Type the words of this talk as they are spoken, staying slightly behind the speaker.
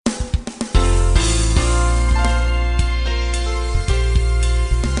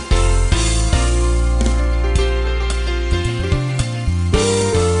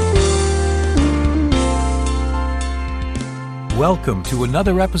Welcome to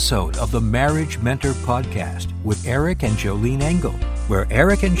another episode of the Marriage Mentor Podcast with Eric and Jolene Engel, where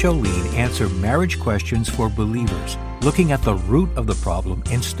Eric and Jolene answer marriage questions for believers, looking at the root of the problem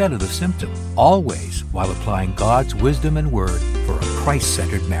instead of the symptom, always while applying God's wisdom and word for a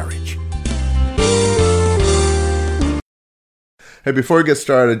Christ-centered marriage. Hey, before we get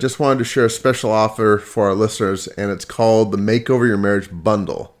started, I just wanted to share a special offer for our listeners, and it's called the Makeover Your Marriage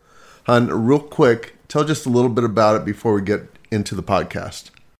Bundle. Hun, real quick, tell just a little bit about it before we get into the podcast.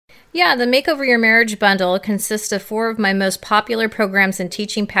 Yeah, the Makeover Your Marriage Bundle consists of 4 of my most popular programs and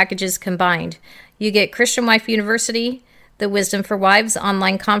teaching packages combined. You get Christian Wife University, the Wisdom for Wives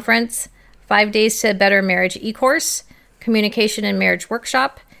online conference, 5 Days to a Better Marriage e-course, Communication and Marriage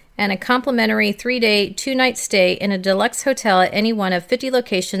Workshop, and a complimentary 3-day, 2-night stay in a deluxe hotel at any one of 50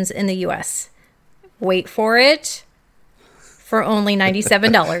 locations in the U.S. Wait for it. For only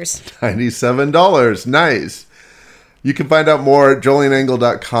 $97. $97. Nice. You can find out more at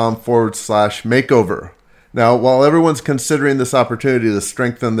joleneengel.com/makeover. Now, while everyone's considering this opportunity to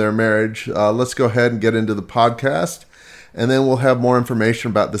strengthen their marriage, let's go ahead and get into the podcast, and then we'll have more information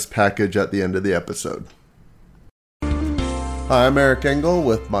about this package at the end of the episode. Hi, I'm Eric Engel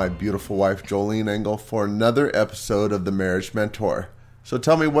with my beautiful wife, Jolene Engel, for another episode of The Marriage Mentor. So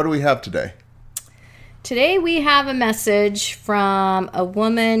tell me, what do we have today? Today we have a message from a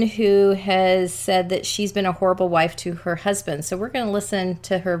woman who has said that she's been a horrible wife to her husband. So we're going to listen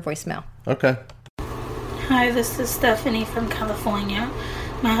to her voicemail. Okay. Hi, this is Stephanie from California.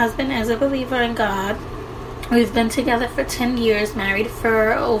 My husband is a believer in God. We've been together for 10 years, married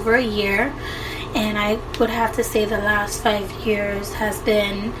for over a year. And I would have to say the last 5 years has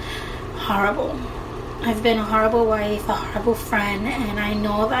been horrible. I've been a horrible wife, a horrible friend, and I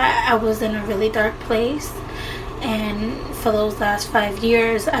know that I was in a really dark place. And for those last 5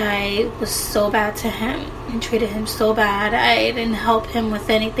 years, I was so bad to him and treated him so bad. I didn't help him with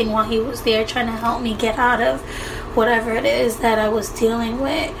anything while he was there trying to help me get out of whatever it is that I was dealing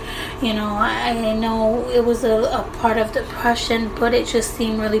with. You know, I know it was a part of depression, but it just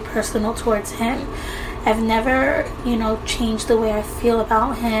seemed really personal towards him. I've never, changed the way I feel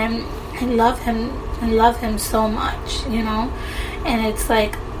about him. I love him so much, and it's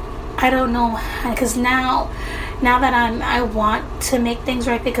like, I don't know, because now that I want to make things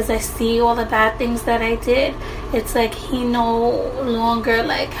right because I see all the bad things that I did. It's like he no longer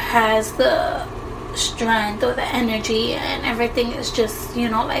has the strength or the energy, and everything is just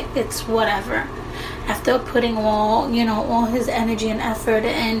it's whatever. After putting all his energy and effort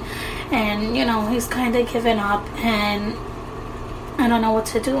in, and he's kind of given up, and I don't know what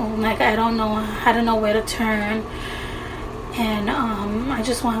to do. I don't know where to turn. And I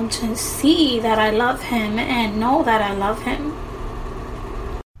just want him to see that I love him and know that I love him.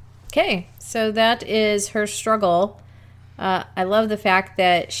 Okay, so that is her struggle. I love the fact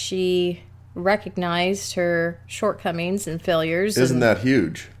that she recognized her shortcomings and failures. Isn't that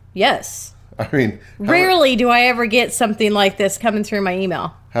huge? Yes. I mean, rarely do I ever get something like this coming through my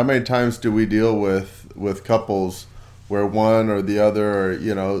email. How many times do we deal with couples where one or the other,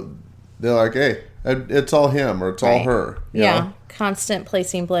 they're like, hey, it's all him or it's all her. You know? Constant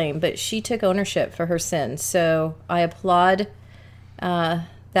placing blame. But she took ownership for her sins. So I applaud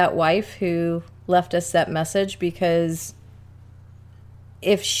that wife who left us that message, because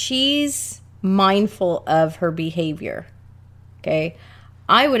if she's mindful of her behavior, okay,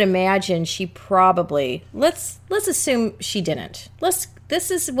 I would imagine she probably, let's assume she didn't. This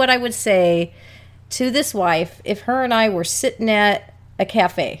is what I would say to this wife if her and I were sitting at a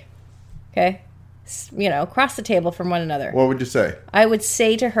cafe, okay, across the table from one another. What would you say? I would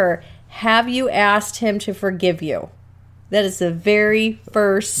say to her, have you asked him to forgive you? That is the very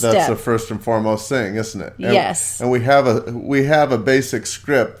first step. That's the first and foremost thing, isn't it? Yes. And we have a basic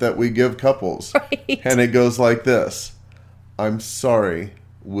script that we give couples. Right. And it goes like this: I'm sorry,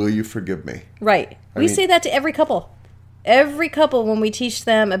 will you forgive me? Right. We say that to every couple. Every couple, when we teach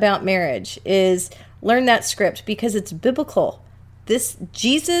them about marriage, is learn that script because it's biblical.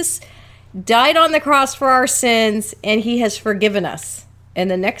 Jesus died on the cross for our sins, and he has forgiven us.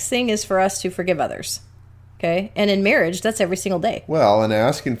 And the next thing is for us to forgive others. Okay? And in marriage, that's every single day. Well, and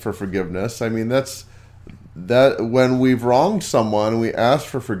asking for forgiveness, that's when we've wronged someone, we ask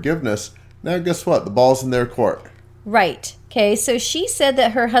for forgiveness. Now, guess what? The ball's in their court. Right. Okay, so she said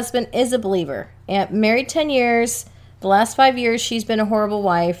that her husband is a believer. And married 10 years. The last 5 years, she's been a horrible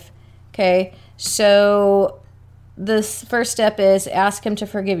wife. Okay, so the first step is ask him to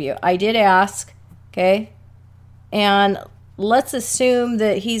forgive you. I did ask, okay? And let's assume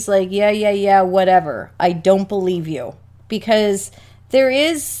that he's like, yeah, whatever. I don't believe you. Because there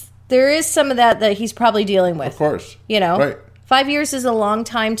is some of that he's probably dealing with. Of course. Right. 5 years is a long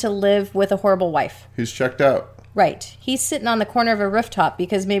time to live with a horrible wife. He's checked out. Right. He's sitting on the corner of a rooftop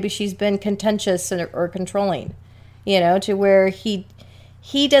because maybe she's been contentious or controlling, to where he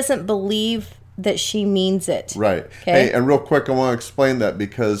doesn't believe that she means it. Right. Okay? Hey, and real quick, I want to explain that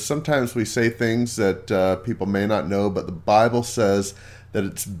because sometimes we say things that people may not know, but the Bible says that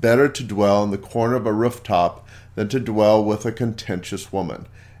it's better to dwell in the corner of a rooftop than to dwell with a contentious woman.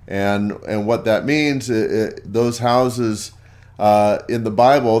 And what that means, those houses in the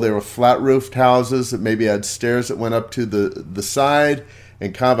Bible, they were flat-roofed houses that maybe had stairs that went up to the side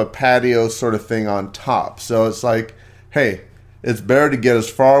and kind of a patio sort of thing on top. So it's like, hey, it's better to get as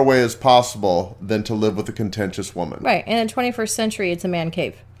far away as possible than to live with a contentious woman. Right. And in the 21st century, it's a man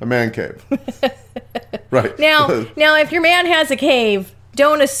cave. A man cave. Right. Now, if your man has a cave,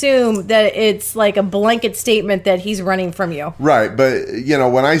 don't assume that it's like a blanket statement that he's running from you. Right. But,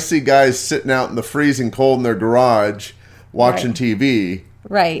 when I see guys sitting out in the freezing cold in their garage watching TV,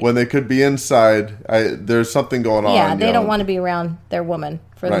 right, when they could be inside, there's something going on. Yeah, they don't want to be around their woman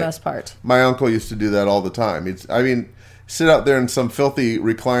for the most part. My uncle used to do that all the time. Sit out there in some filthy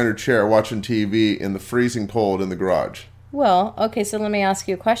recliner chair watching TV in the freezing cold in the garage. Well, okay, so let me ask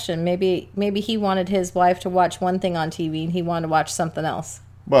you a question. Maybe he wanted his wife to watch one thing on TV and he wanted to watch something else.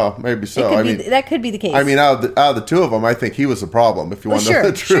 Well, maybe so. That could be the case. Out of the two of them, I think he was the problem, if you want to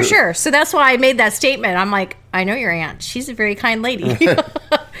know the truth. Sure. So that's why I made that statement. I'm like, I know your aunt. She's a very kind lady.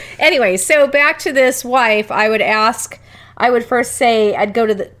 Anyway, so back to this wife, I would first say, I'd go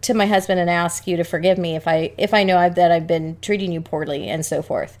to my husband and ask you to forgive me if I know that I've been treating you poorly and so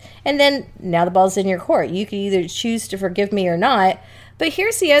forth. And then now the ball's in your court. You can either choose to forgive me or not. But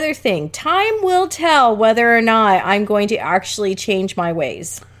here's the other thing. Time will tell whether or not I'm going to actually change my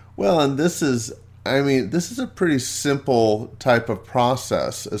ways. Well, and this is a pretty simple type of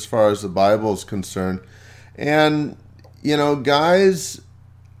process as far as the Bible is concerned. And, guys,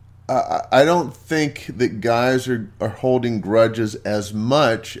 I don't think that guys are holding grudges as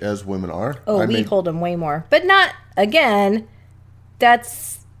much as women are. Oh, we hold them way more. But not, again,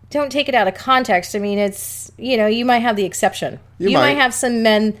 don't take it out of context. It's, you might have the exception. You might have some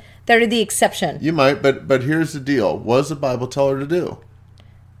men that are the exception. You might, but here's the deal. What does the Bible tell her to do?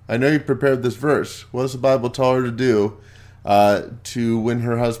 I know you prepared this verse. What does the Bible tell her to do to win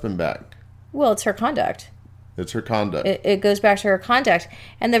her husband back? Well, it's her conduct. It's her conduct. It goes back to her conduct.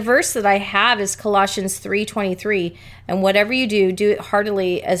 And the verse that I have is Colossians 3:23. And whatever you do, do it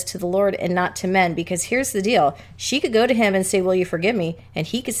heartily as to the Lord and not to men. Because here's the deal. She could go to him and say, will you forgive me? And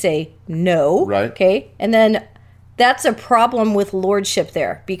he could say, no. Right. Okay. And then that's a problem with lordship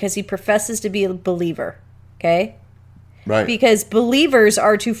there because he professes to be a believer. Okay. Right. Because believers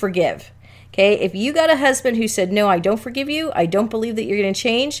are to forgive. Okay. If you got a husband who said, no, I don't forgive you. I don't believe that you're going to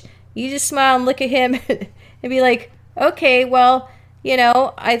change. You just smile and look at him and be like, okay, well,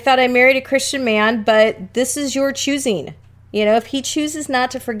 I thought I married a Christian man, but this is your choosing. If he chooses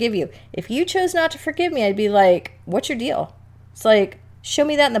not to forgive you, if you chose not to forgive me, I'd be like, what's your deal? It's like, show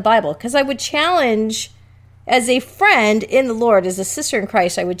me that in the Bible. Because I would challenge, as a friend in the Lord, as a sister in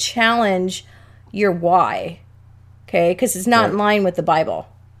Christ, I would challenge your why. Okay? Because it's not in line with the Bible.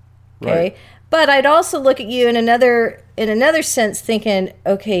 Okay? Right. But I'd also look at you in another sense thinking,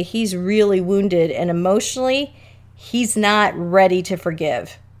 okay, he's really wounded and emotionally he's not ready to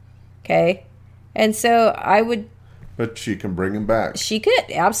forgive. Okay? And so I would... But she can bring him back. She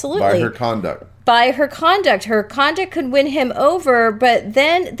could, absolutely. By her conduct. By her conduct. Her conduct could win him over, but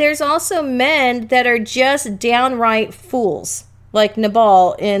then there's also men that are just downright fools. Like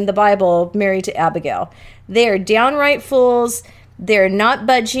Nabal in the Bible, married to Abigail. They are downright fools. They're not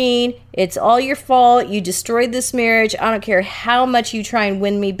budging. It's all your fault. You destroyed this marriage. I don't care how much you try and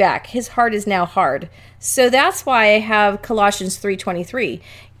win me back. His heart is now hard. So that's why I have Colossians 3:23.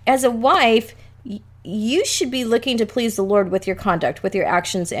 As a wife, you should be looking to please the Lord with your conduct, with your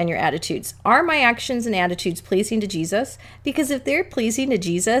actions and your attitudes. Are my actions and attitudes pleasing to Jesus? Because if they're pleasing to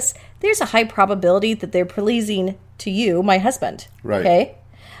Jesus, there's a high probability that they're pleasing to you, my husband. Right. Okay?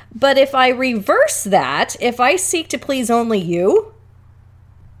 But if I reverse that, if I seek to please only you,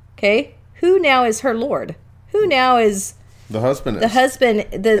 okay, who now is her Lord? Who now is... The husband is. The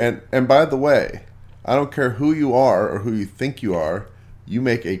husband... And by the way, I don't care who you are or who you think you are, you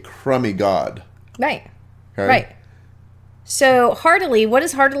make a crummy God. Right. Okay? Right. So heartily, what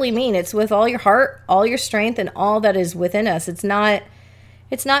does heartily mean? It's with all your heart, all your strength, and all that is within us. It's not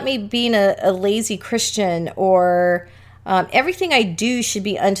me being a lazy Christian or Everything I do should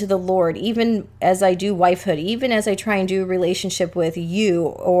be unto the Lord, even as I do wifehood, even as I try and do a relationship with you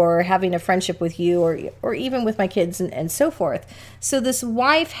or having a friendship with you or even with my kids and so forth. So this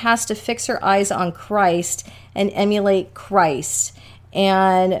wife has to fix her eyes on Christ and emulate Christ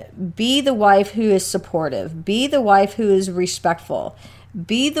and be the wife who is supportive, be the wife who is respectful,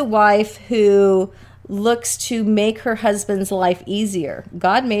 be the wife who looks to make her husband's life easier.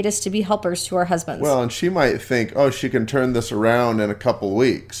 God made us to be helpers to our husbands. Well, and she might think, oh, she can turn this around in a couple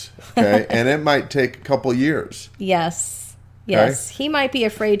weeks, okay? And it might take a couple years. Yes. Yes. Okay? He might be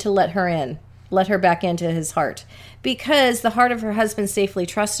afraid to let her back into his heart, because the heart of her husband safely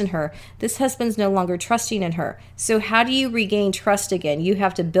trusts in her. This husband's no longer trusting in her. So how do you regain trust again? You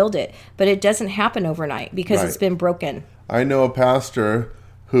have to build it, but it doesn't happen overnight because It's been broken. I know a pastor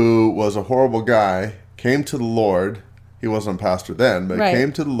who was a horrible guy, came to the Lord. He wasn't a pastor then, but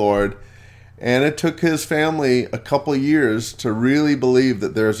came to the Lord, and it took his family a couple of years to really believe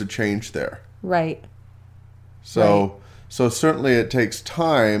that there's a change there. Right. So certainly it takes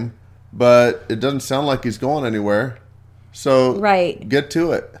time, but it doesn't sound like he's going anywhere. So get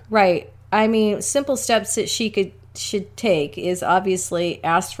to it. Right. I mean, simple steps that should take is obviously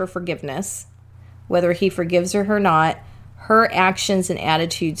ask for forgiveness, whether he forgives her or not. Her actions and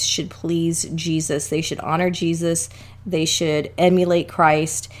attitudes should please Jesus. They should honor Jesus. They should emulate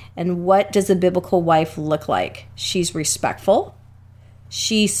Christ. And what does a biblical wife look like? She's respectful.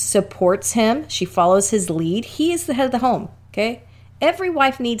 She supports him. She follows his lead. He is the head of the home, okay? Every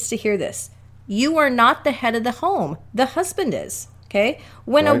wife needs to hear this. You are not the head of the home. The husband is, okay?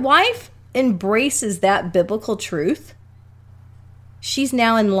 When a wife embraces that biblical truth, she's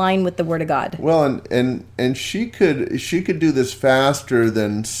now in line with the Word of God. Well, and she could do this faster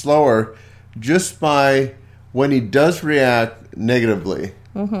than slower, just by when he does react negatively.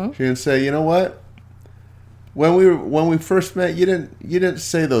 Mm-hmm. She can say, you know what? When we first met, you didn't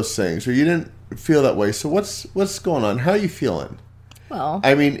say those things, or you didn't feel that way. So what's going on? How are you feeling? Well,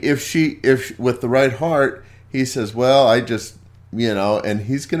 I mean, if with the right heart, he says, well, I just, and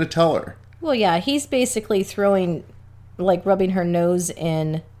he's going to tell her. Well, yeah, he's basically rubbing her nose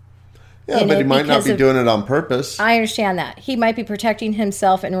in. Yeah, but he might not be doing it on purpose. I understand that. He might be protecting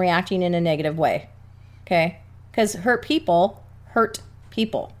himself and reacting in a negative way. Okay? Because hurt people.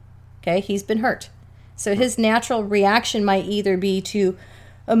 Okay? He's been hurt. So his natural reaction might either be to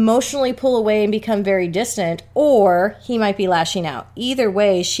emotionally pull away and become very distant, or he might be lashing out. Either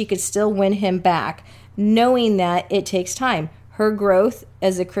way, she could still win him back, knowing that it takes time. Her growth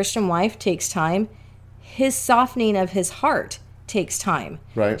as a Christian wife takes time. His softening of his heart takes time.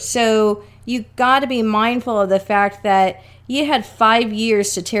 Right. So you got to be mindful of the fact that you had 5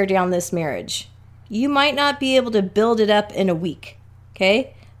 years to tear down this marriage. You might not be able to build it up in a week,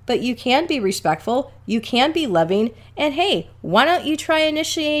 okay? But you can be respectful, you can be loving, and hey, why don't you try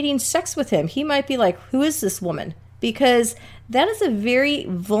initiating sex with him? He might be like, who is this woman? Because that is a very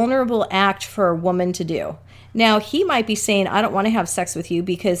vulnerable act for a woman to do. Now, he might be saying, I don't want to have sex with you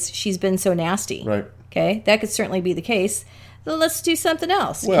because she's been so nasty. Right. Okay, that could certainly be the case. Then let's do something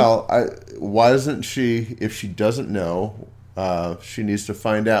else. Well, why doesn't she, if she doesn't know, she needs to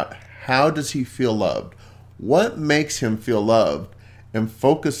find out, how does he feel loved? What makes him feel loved? And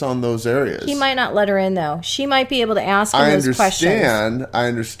focus on those areas. He might not let her in, though. She might be able to ask him those questions. I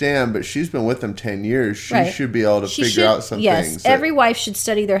understand, but she's been with him 10 years. She should be able to figure out some things. Yes, every wife should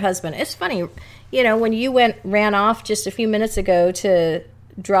study their husband. It's funny, when you ran off just a few minutes ago to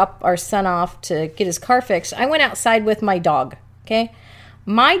drop our son off to get his car fixed, I went outside with my dog, okay?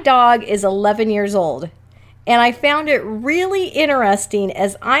 My dog is 11 years old, and I found it really interesting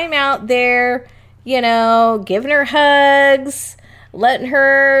as I'm out there, giving her hugs, letting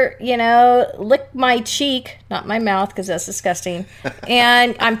her, lick my cheek, not my mouth because that's disgusting.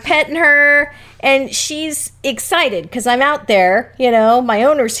 And I'm petting her, and she's excited because I'm out there, my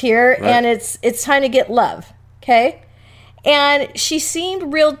owner's here, right. And it's time to get love, okay? And she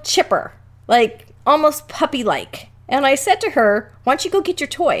seemed real chipper, like almost puppy-like. And I said to her, why don't you go get your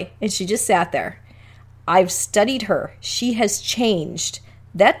toy? And she just sat there. I've studied her. She has changed.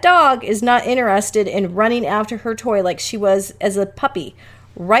 That dog is not interested in running after her toy like she was as a puppy.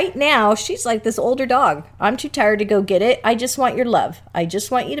 Right now, she's like this older dog. I'm too tired to go get it. I just want your love. I just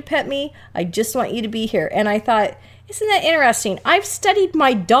want you to pet me. I just want you to be here. And I thought, isn't that interesting? I've studied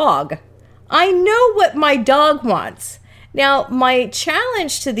my dog. I know what my dog wants. Now, my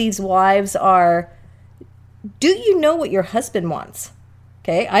challenge to these wives are, do you know what your husband wants?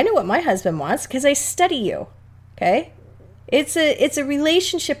 Okay, I know what my husband wants because I study you. Okay? It's a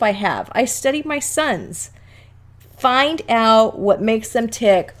relationship I have. I study my sons. Find out what makes them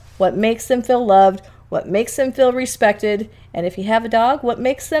tick, what makes them feel loved, what makes them feel respected, and if you have a dog, what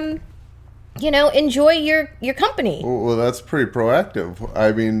makes them, enjoy your company. Well, that's pretty proactive.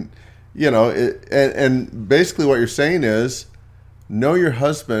 I mean, and basically what you're saying is, know your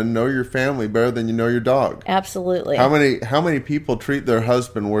husband, know your family better than you know your dog. Absolutely. How many people treat their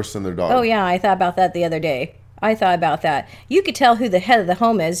husband worse than their dog? Oh, yeah. I thought about that the other day. You could tell who the head of the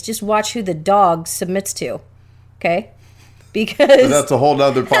home is. Just watch who the dog submits to. Okay? Because that's a whole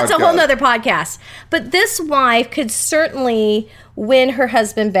nother podcast. That's a whole nother podcast. But this wife could certainly win her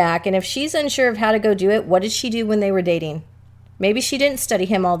husband back. And if she's unsure of how to go do it, what did she do when they were dating? Maybe she didn't study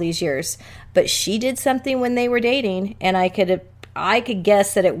him all these years, but she did something when they were dating, and I could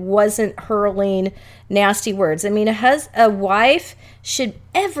guess that it wasn't hurling nasty words. I mean,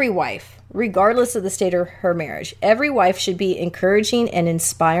 every wife, regardless of the state of her marriage, every wife should be encouraging and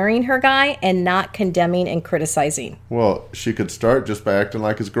inspiring her guy and not condemning and criticizing. Well, she could start just by acting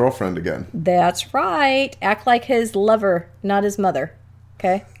like his girlfriend again. That's right. Act like his lover, not his mother.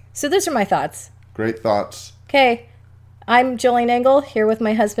 Okay? So those are my thoughts. Great thoughts. Okay. I'm Jolene Engel, here with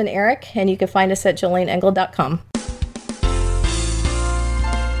my husband Eric, and you can find us at joleneengel.com.